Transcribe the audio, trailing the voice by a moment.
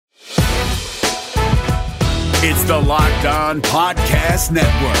It's the Locked On Podcast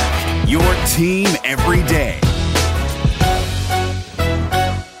Network, your team every day.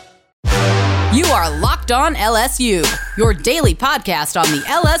 You are Locked On LSU, your daily podcast on the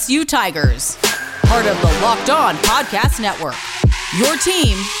LSU Tigers. Part of the Locked On Podcast Network, your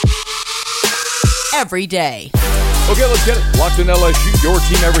team every day. Okay, let's get it. Locked On LSU, your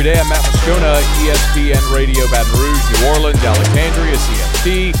team every day. I'm Matt Moscona, ESPN Radio, Baton Rouge, New Orleans, Alexandria,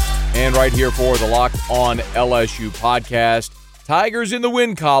 CFP, and right here for the Locked On LSU podcast. Tigers in the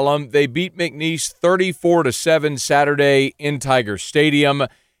win column. They beat McNeese 34-7 Saturday in Tiger Stadium.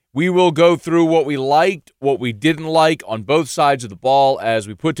 We will go through what we liked, what we didn't like on both sides of the ball as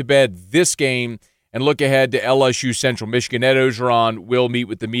we put to bed this game and look ahead to LSU Central Michigan. Ed Ogeron will meet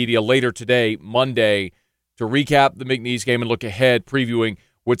with the media later today, Monday, to recap the McNeese game and look ahead, previewing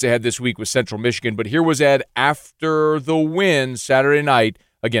what's ahead this week with Central Michigan. But here was Ed after the win Saturday night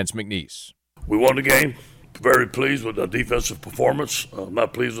against McNeese. We won the game. Very pleased with our defensive performance.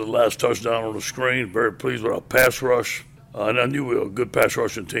 Not pleased with the last touchdown on the screen. Very pleased with our pass rush. And I knew we were a good pass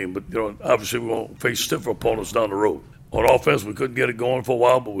rushing team, but obviously we won't face stiffer opponents down the road. On offense, we couldn't get it going for a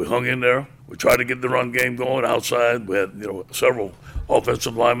while, but we hung in there. We tried to get the run game going outside. We had several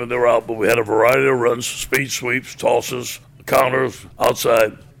offensive linemen that were out, but we had a variety of runs, speed sweeps, tosses, counters,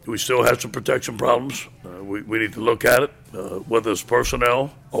 outside. We still had some protection problems. We need to look at it, whether it's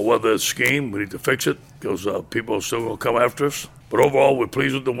personnel or whether it's scheme. We need to fix it because people are still going to come after us. But overall, we're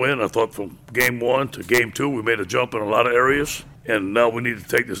pleased with the win. I thought from game one to game two, we made a jump in a lot of areas. And now we need to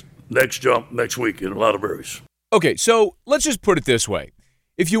take this next jump next week in a lot of areas. Okay, so let's just put it this way.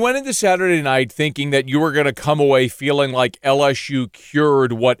 If you went into Saturday night thinking that you were going to come away feeling like LSU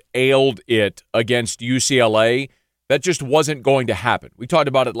cured what ailed it against UCLA, that just wasn't going to happen. We talked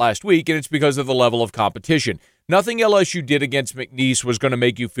about it last week, and it's because of the level of competition. Nothing LSU did against McNeese was going to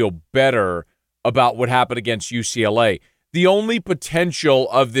make you feel better about what happened against UCLA. The only potential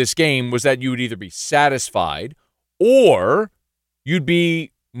of this game was that you would either be satisfied or you'd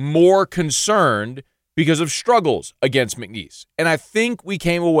be more concerned because of struggles against McNeese. And I think we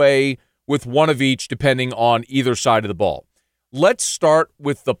came away with one of each depending on either side of the ball. Let's start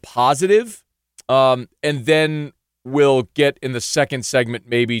with the positive, and then we'll get in the second segment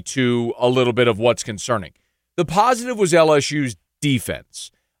maybe to a little bit of what's concerning. The positive was LSU's defense.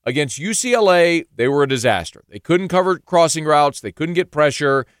 Against UCLA, they were a disaster. They couldn't cover crossing routes. They couldn't get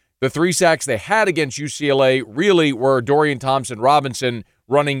pressure. The 3 sacks they had against UCLA really were Dorian Thompson-Robinson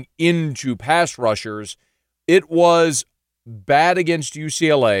running into pass rushers. It was bad against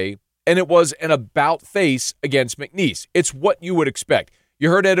UCLA, and it was an about-face against McNeese. It's what you would expect. You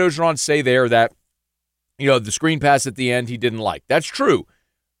heard Ed Ogeron say there that, the screen pass at the end he didn't like. That's true.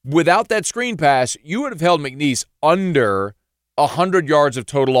 Without that screen pass, you would have held McNeese under 100 yards of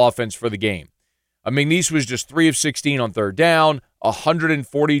total offense for the game. McNeese was just 3 of 16 on third down,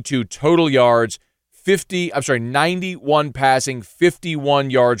 142 total yards, 91 passing, 51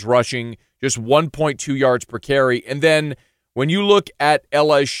 yards rushing, just 1.2 yards per carry. And then when you look at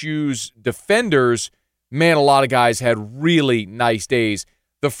LSU's defenders, man, a lot of guys had really nice days.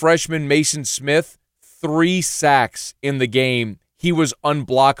 The freshman Mason Smith, 3 sacks in the game. He was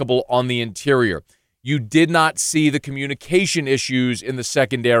unblockable on the interior. You did not see the communication issues in the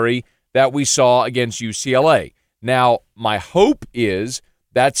secondary that we saw against UCLA. Now, my hope is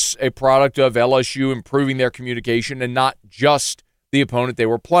that's a product of LSU improving their communication and not just the opponent they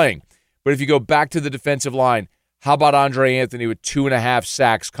were playing. But if you go back to the defensive line, how about Andre Anthony with 2.5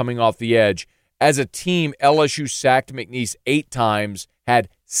 sacks coming off the edge? As a team, LSU sacked McNeese 8 times, had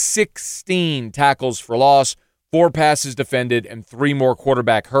 16 tackles for loss, 4 passes defended, and 3 more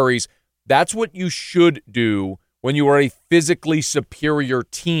quarterback hurries. That's what you should do when you are a physically superior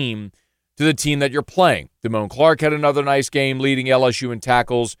team to the team that you're playing. Damone Clark had another nice game leading LSU in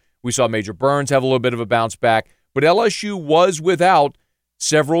tackles. We saw Major Burns have a little bit of a bounce back. But LSU was without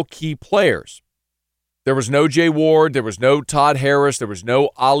several key players. There was no Jay Ward. There was no Todd Harris. There was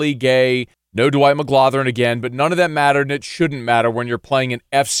no Ali Gay. No Dwight McGlothern again. But none of that mattered, and it shouldn't matter when you're playing an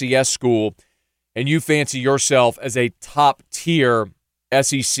FCS school and you fancy yourself as a top-tier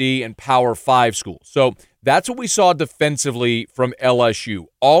SEC and Power 5 school. So that's what we saw defensively from LSU.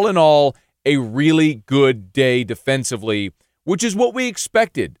 All in all, a really good day defensively, which is what we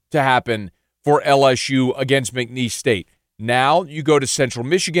expected to happen for LSU against McNeese State. Now you go to Central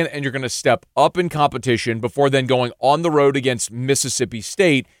Michigan and you're going to step up in competition before then going on the road against Mississippi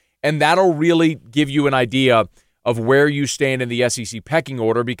State, and that'll really give you an idea of where you stand in the SEC pecking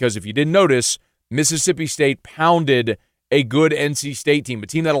order, because if you didn't notice, Mississippi State pounded a good NC State team, a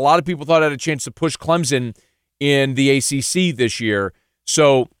team that a lot of people thought had a chance to push Clemson in the ACC this year.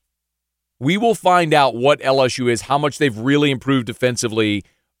 So We will find out what LSU is, how much they've really improved defensively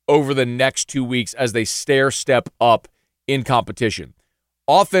over the next 2 weeks as they step up in competition.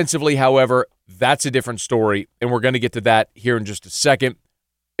 Offensively, however, that's a different story, and we're going to get to that here in just a second.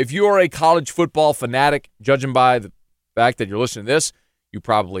 If you are a college football fanatic, judging by the fact that you're listening to this, you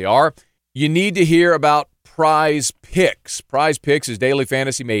probably are, you need to hear about Prize Picks. Prize Picks is daily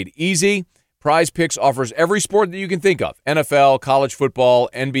fantasy made easy. Prize Picks offers every sport that you can think of: NFL, college football,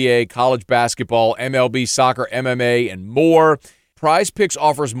 NBA, college basketball, MLB, soccer, MMA, and more. Prize Picks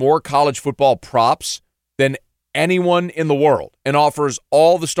offers more college football props than anyone in the world and offers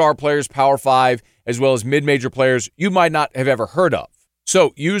all the star players, Power 5, as well as mid-major players you might not have ever heard of.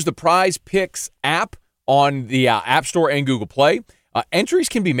 So use the Prize Picks app on the App Store and Google Play. Entries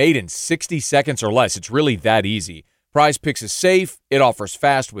can be made in 60 seconds or less. It's really that easy. Prize Picks is safe. It offers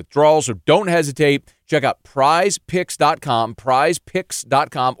fast withdrawals, so don't hesitate. Check out prizepicks.com,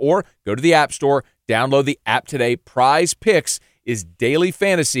 prizepicks.com, or go to the App Store. Download the app today. Prize Picks is daily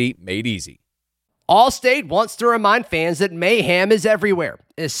fantasy made easy. Allstate wants to remind fans that mayhem is everywhere,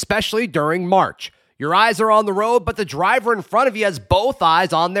 especially during March. Your eyes are on the road, but the driver in front of you has both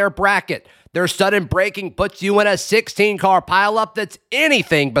eyes on their bracket. Their sudden braking puts you in a 16-car pileup that's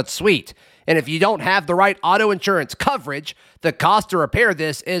anything but sweet. And if you don't have the right auto insurance coverage, the cost to repair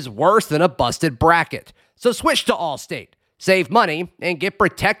this is worse than a busted bracket. So switch to Allstate, save money, and get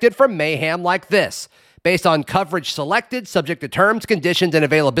protected from mayhem like this. Based on coverage selected, subject to terms, conditions, and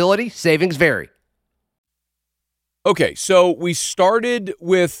availability, savings vary. Okay, so we started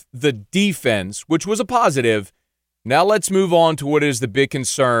with the defense, which was a positive. Now let's move on to what is the big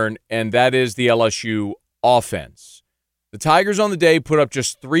concern, and that is the LSU offense. The Tigers on the day put up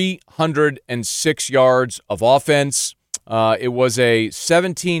just 306 yards of offense. It was a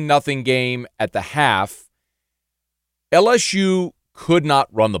 17-0 game at the half. LSU could not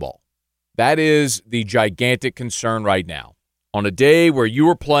run the ball. That is the gigantic concern right now. On a day where you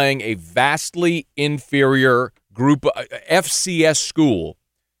were playing a vastly inferior group, FCS school,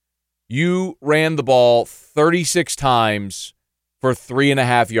 you ran the ball 36 times for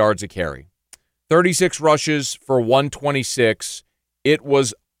 3.5 yards a carry. 36 rushes for 126. It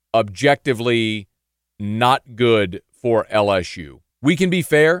was objectively not good for LSU. We can be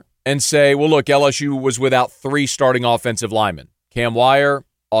fair and say, well, look, LSU was without 3 starting offensive linemen. Cam Wire,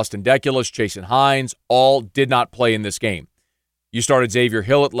 Austin Deculus, Chasen Hines, all did not play in this game. You started Xavier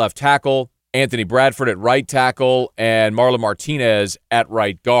Hill at left tackle, Anthony Bradford at right tackle, and Marlon Martinez at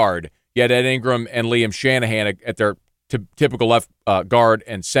right guard. You had Ed Ingram and Liam Shanahan at their typical left guard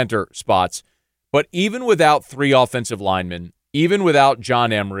and center spots. But even without 3 offensive linemen, even without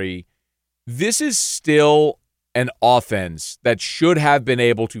John Emery, this is still an offense that should have been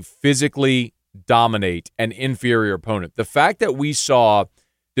able to physically dominate an inferior opponent. The fact that we saw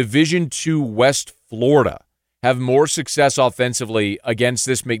Division II West Florida have more success offensively against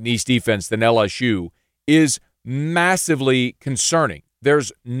this McNeese defense than LSU is massively concerning.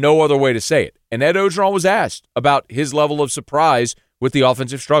 There's no other way to say it. And Ed Orgeron was asked about his level of surprise with the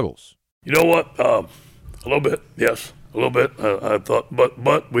offensive struggles. You know what? A little bit, yes, a little bit. I thought,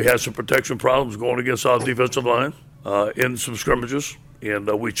 but we had some protection problems going against our defensive line in some scrimmages, and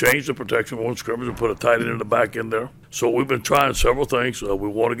we changed the protection one scrimmage and put a tight end in the back end there. So we've been trying several things. We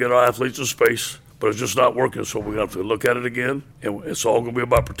want to get our athletes in space, but it's just not working. So we have to look at it again, and it's all going to be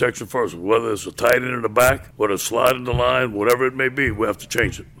about protection first. Whether it's a tight end in the back, whether it's sliding the line, whatever it may be, we have to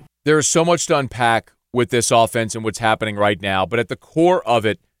change it. There is so much to unpack with this offense and what's happening right now, but at the core of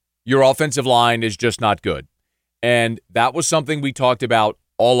it, your offensive line is just not good. And that was something we talked about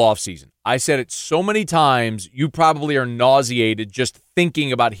all offseason. I said it so many times, you probably are nauseated just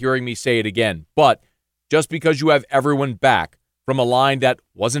thinking about hearing me say it again. But just because you have everyone back from a line that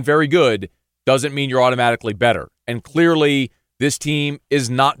wasn't very good doesn't mean you're automatically better. And clearly, this team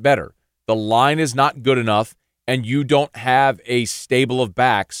is not better. The line is not good enough, and you don't have a stable of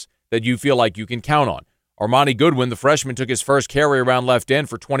backs that you feel like you can count on. Armani Goodwin, the freshman, took his first carry around left end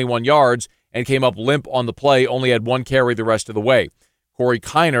for 21 yards and came up limp on the play, only had 1 carry the rest of the way. Corey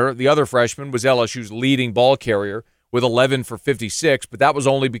Kiner, the other freshman, was LSU's leading ball carrier with 11 for 56, but that was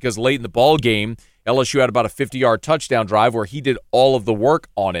only because late in the ball game, LSU had about a 50-yard touchdown drive where he did all of the work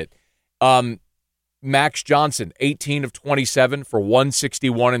on it. Max Johnson, 18 of 27 for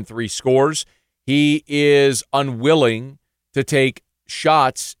 161 and 3 scores. He is unwilling to take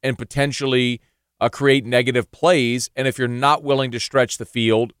shots and potentially create negative plays, and if you're not willing to stretch the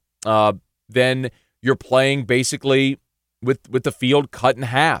field, then you're playing basically with the field cut in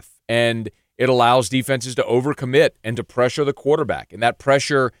half, and it allows defenses to overcommit and to pressure the quarterback, and that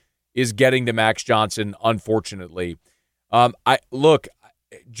pressure is getting to Max Johnson, unfortunately.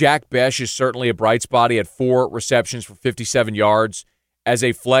 Jack Besh is certainly a bright spot. He had 4 receptions for 57 yards as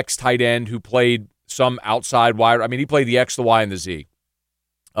a flex tight end who played some outside wide. I mean, he played the X, the Y, and the Z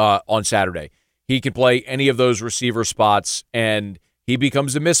on Saturday. He can play any of those receiver spots, and he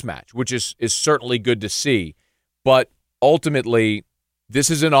becomes a mismatch, which is certainly good to see. But ultimately, this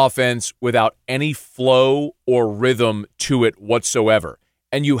is an offense without any flow or rhythm to it whatsoever.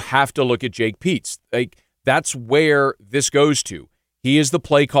 And you have to look at Jake Peetz. Like, that's where this goes to. He is the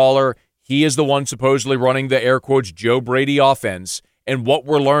play caller. He is the one supposedly running the air quotes Joe Brady offense. And what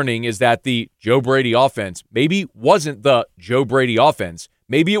we're learning is that the Joe Brady offense maybe wasn't the Joe Brady offense.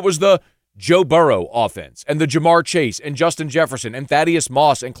 Maybe it was the Joe Burrow offense and the Jamar Chase and Justin Jefferson and Thaddeus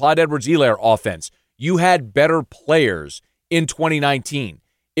Moss and Clyde Edwards-Helaire offense. You had better players in 2019.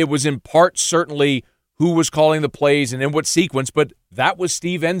 It was in part certainly who was calling the plays and in what sequence, but that was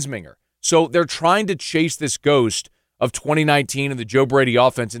Steve Ensminger. So they're trying to chase this ghost of 2019 and the Joe Brady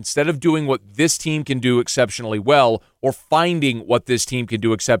offense instead of doing what this team can do exceptionally well or finding what this team can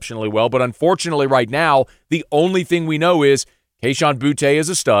do exceptionally well. But unfortunately right now, the only thing we know is Kayshon Boutte is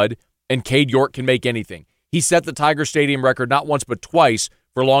a stud and Cade York can make anything. He set the Tiger Stadium record not once but twice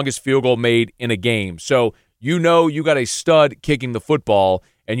for longest field goal made in a game. So you know you got a stud kicking the football,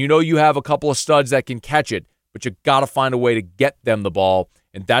 and you know you have a couple of studs that can catch it, but you got to find a way to get them the ball,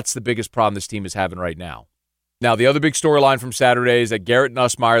 and that's the biggest problem this team is having right now. Now, the other big storyline from Saturday is that Garrett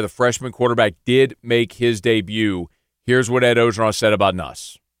Nussmeier, the freshman quarterback, did make his debut. Here's what Ed Orgeron said about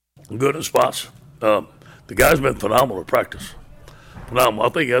Nuss. Good in spots. The guy's been phenomenal at practice. Phenomenal. I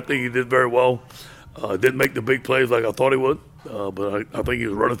think he did very well. Didn't make the big plays like I thought he would, but I think he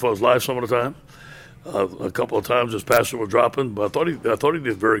was running for his life some of the time. A couple of times his passes were dropping, but I thought he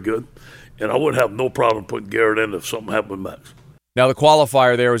did very good, and I would have no problem putting Garrett in if something happened with Max. Now, the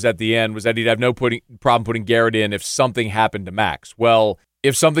qualifier there was at the end was that he'd have no problem putting Garrett in if something happened to Max. Well,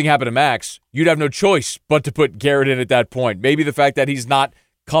 if something happened to Max, you'd have no choice but to put Garrett in at that point. Maybe the fact that he's not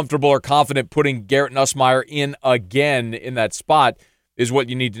comfortable or confident putting Garrett Nussmeier in again in that spot is what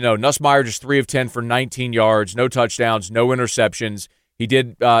you need to know. Nussmeier just 3 of 10 for 19 yards, no touchdowns, no interceptions. He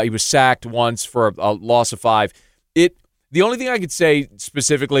was sacked once for a loss of 5. The only thing I could say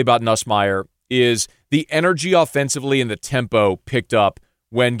specifically about Nussmeier is the energy offensively and the tempo picked up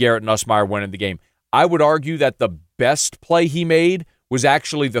when Garrett Nussmeier went in the game. I would argue that the best play he made was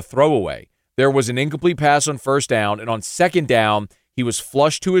actually the throwaway. There was an incomplete pass on first down, and on second down, he was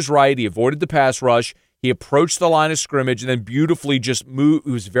flushed to his right. He avoided the pass rush. He approached the line of scrimmage and then beautifully just moved.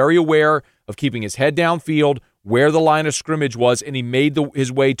 He was very aware of keeping his head downfield, where the line of scrimmage was, and he made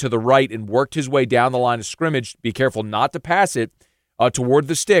his way to the right and worked his way down the line of scrimmage. Be careful not to pass it toward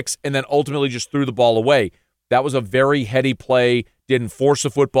the sticks, and then ultimately just threw the ball away. That was a very heady play, didn't force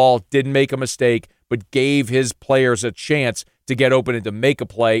the football, didn't make a mistake, but gave his players a chance to get open and to make a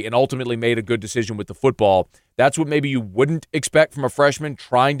play, and ultimately made a good decision with the football. That's what maybe you wouldn't expect from a freshman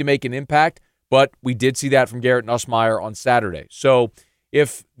trying to make an impact, but we did see that from Garrett Nussmeier on Saturday. So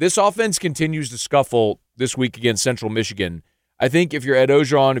if this offense continues to scuffle this week against Central Michigan, I think if you're Ed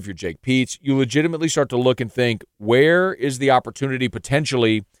Orgeron, if you're Jake Peetz, you legitimately start to look and think, where is the opportunity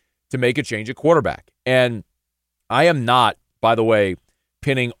potentially to make a change at quarterback? And I am not, by the way,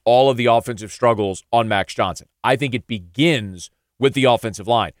 pinning all of the offensive struggles on Max Johnson. I think it begins with the offensive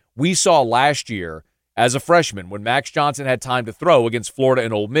line. We saw last year as a freshman when Max Johnson had time to throw against Florida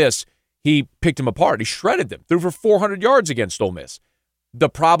and Ole Miss, he picked them apart. He shredded them, threw for 400 yards against Ole Miss. The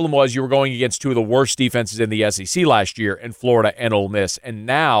problem was you were going against 2 of the worst defenses in the SEC last year in Florida and Ole Miss. And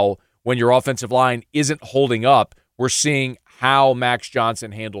now when your offensive line isn't holding up, we're seeing how Max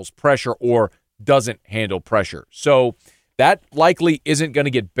Johnson handles pressure or doesn't handle pressure. So that likely isn't going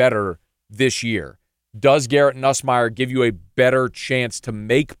to get better this year. Does Garrett Nussmeier give you a better chance to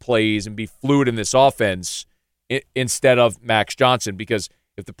make plays and be fluid in this offense instead of Max Johnson? Because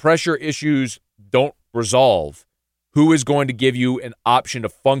if the pressure issues don't resolve, who is going to give you an option to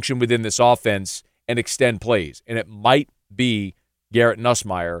function within this offense and extend plays? And it might be Garrett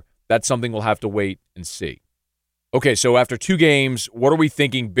Nussmeier. That's something we'll have to wait and see. Okay, so after 2 games, what are we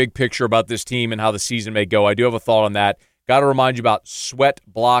thinking big picture about this team and how the season may go? I do have a thought on that. Got to remind you about Sweat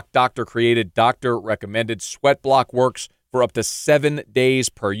Block, doctor-created, doctor-recommended. Sweat Block works for up to 7 days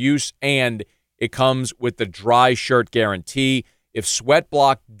per use, and it comes with the dry shirt guarantee. If Sweat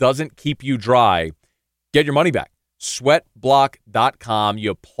Block doesn't keep you dry, get your money back. Sweatblock.com.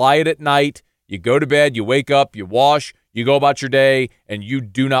 You apply it at night, you go to bed, you wake up, you wash, you go about your day, and you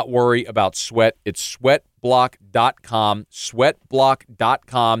do not worry about sweat. It's sweatblock.com,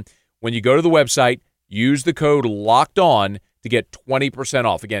 sweatblock.com. When you go to the website, use the code LOCKEDON to get 20%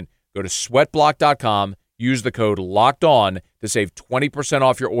 off. Again, go to sweatblock.com, use the code Locked On to save 20%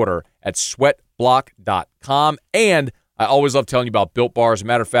 off your order at sweatblock.com. And I always love telling you about Built Bar. As a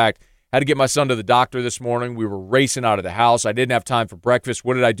matter of fact, I had to get my son to the doctor this morning. We were racing out of the house. I didn't have time for breakfast.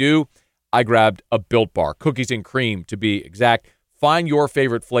 What did I do? I grabbed a Built Bar, cookies and cream to be exact. Find your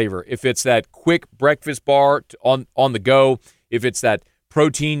favorite flavor. If it's that quick breakfast bar on the go, if it's that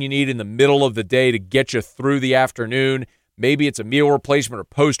protein you need in the middle of the day to get you through the afternoon, maybe it's a meal replacement or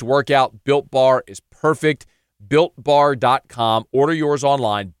post-workout, Built Bar is perfect. BuiltBar.com. Order yours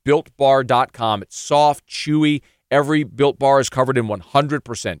online, BuiltBar.com. It's soft, chewy. Every Built Bar is covered in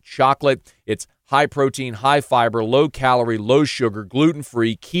 100% chocolate. It's high protein, high fiber, low calorie, low sugar,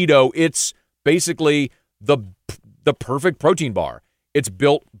 gluten-free, keto. It's basically the perfect protein bar. It's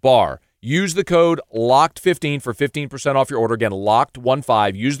Built Bar. Use the code LOCKED15 for 15% off your order. Again,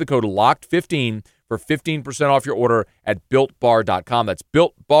 LOCKED15. Use the code LOCKED15 for 15% off your order at BuiltBar.com. That's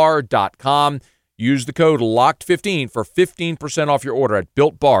BuiltBar.com. Use the code LOCKED15 for 15% off your order at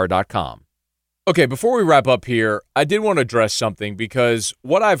BuiltBar.com. Okay, before we wrap up here, I did want to address something because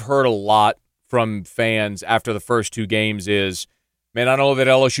what I've heard a lot from fans after the first two games is, man, I know that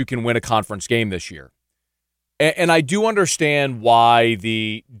LSU can win a conference game this year. And I do understand why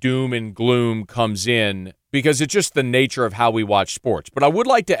the doom and gloom comes in because it's just the nature of how we watch sports. But I would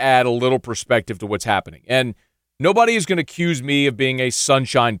like to add a little perspective to what's happening. And nobody is going to accuse me of being a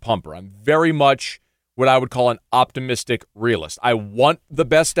sunshine pumper. I'm very much what I would call an optimistic realist. I want the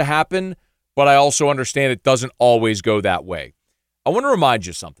best to happen, but I also understand it doesn't always go that way. I want to remind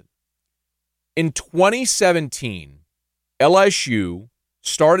you something. In 2017, LSU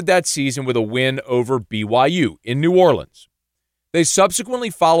started that season with a win over BYU in New Orleans. They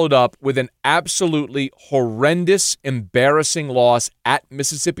subsequently followed up with an absolutely horrendous, embarrassing loss at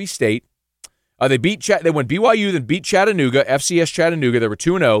Mississippi State. They went BYU, then beat Chattanooga, FCS Chattanooga. They were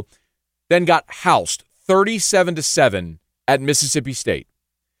 2-0, then got housed 37-7 at Mississippi State.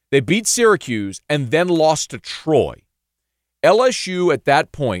 They beat Syracuse and then lost to Troy. LSU at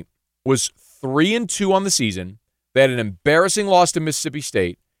that point was 3-2 on the season. They had an embarrassing loss to Mississippi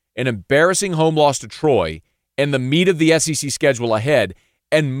State, an embarrassing home loss to Troy, and the meat of the SEC schedule ahead.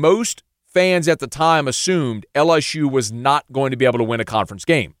 And most fans at the time assumed LSU was not going to be able to win a conference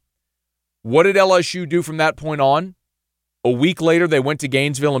game. What did LSU do from that point on? A week later, they went to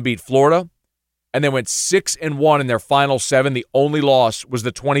Gainesville and beat Florida, and they went 6-1 in their final 7. The only loss was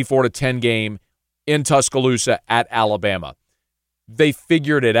the 24-10 game in Tuscaloosa at Alabama. They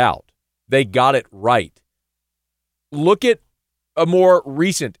figured it out. They got it right. Look at a more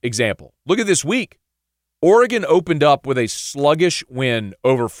recent example. Look at this week. Oregon opened up with a sluggish win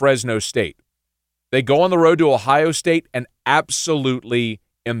over Fresno State. They go on the road to Ohio State and absolutely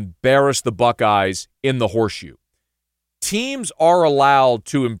embarrass the Buckeyes in the horseshoe. Teams are allowed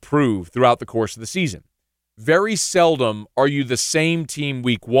to improve throughout the course of the season. Very seldom are you the same team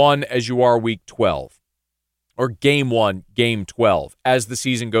week 1 as you are week 12 or game 1, game 12 as the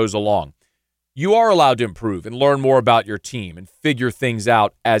season goes along. You are allowed to improve and learn more about your team and figure things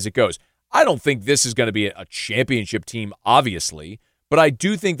out as it goes. I don't think this is going to be a championship team, obviously, but I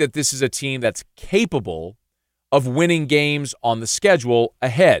do think that this is a team that's capable of winning games on the schedule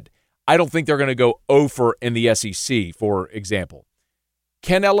ahead. I don't think they're going to go 0 in the SEC, for example.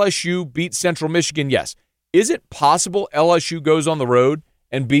 Can LSU beat Central Michigan? Yes. Is it possible LSU goes on the road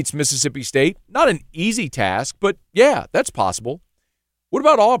and beats Mississippi State? Not an easy task, but yeah, that's possible. What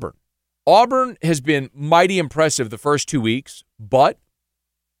about Auburn? Auburn has been mighty impressive the first 2 weeks, but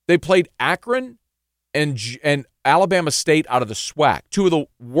they played Akron and Alabama State out of the SWAC, two of the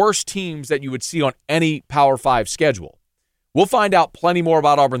worst teams that you would see on any Power 5 schedule. We'll find out plenty more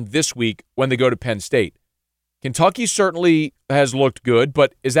about Auburn this week when they go to Penn State. Kentucky certainly has looked good,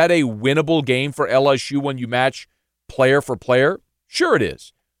 but is that a winnable game for LSU when you match player for player? Sure it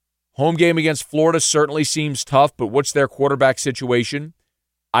is. Home game against Florida certainly seems tough, but what's their quarterback situation?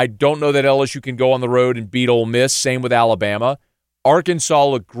 I don't know that LSU can go on the road and beat Ole Miss. Same with Alabama. Arkansas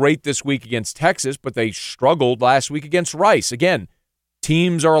looked great this week against Texas, but they struggled last week against Rice. Again,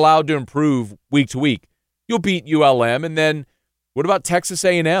 teams are allowed to improve week to week. You'll beat ULM, and then what about Texas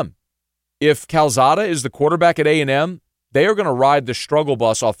A&M? If Calzada is the quarterback at A&M, they are going to ride the struggle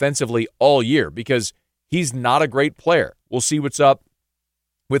bus offensively all year because he's not a great player. We'll see what's up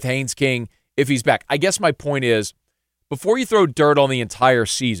with Haynes King if he's back. I guess my point is, before you throw dirt on the entire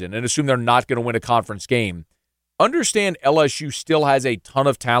season and assume they're not going to win a conference game, understand LSU still has a ton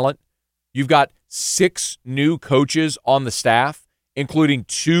of talent. You've got 6 new coaches on the staff, including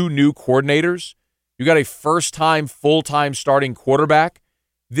 2 new coordinators. You got a first-time, full-time starting quarterback.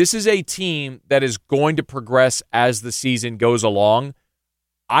 This is a team that is going to progress as the season goes along.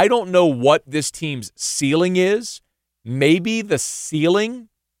 I don't know what this team's ceiling is. Maybe the ceiling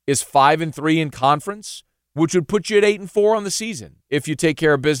is 5-3 in conference, which would put you at 8-4 on the season if you take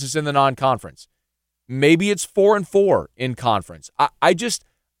care of business in the non-conference. Maybe it's 4-4 in conference.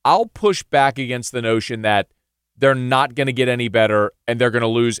 I'll push back against the notion that they're not going to get any better and they're going to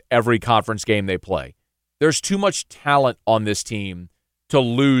lose every conference game they play. There's too much talent on this team to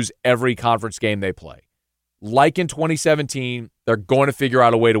lose every conference game they play. Like in 2017, they're going to figure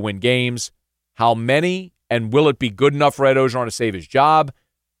out a way to win games. How many, and will it be good enough for Ed Orgeron to save his job?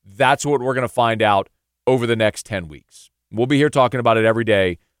 That's what we're going to find out over the next 10 weeks. We'll be here talking about it every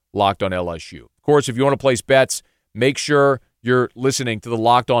day, Locked On LSU. Of course, if you want to place bets, make sure you're listening to the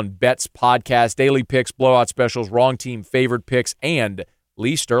Locked On Bets podcast, daily picks, blowout specials, wrong team favorite picks, and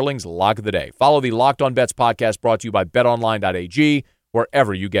Lee Sterling's Lock of the Day. Follow the Locked On Bets podcast brought to you by betonline.ag,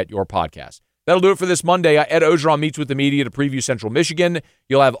 wherever you get your podcasts. That'll do it for this Monday. Ed Orgeron meets with the media to preview Central Michigan.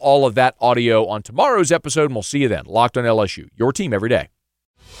 You'll have all of that audio on tomorrow's episode, and we'll see you then. Locked On LSU, your team every day.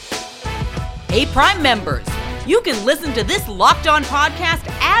 Hey, Prime members, you can listen to this Locked On podcast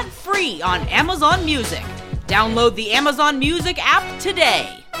ad-free on Amazon Music. Download the Amazon Music app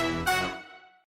today.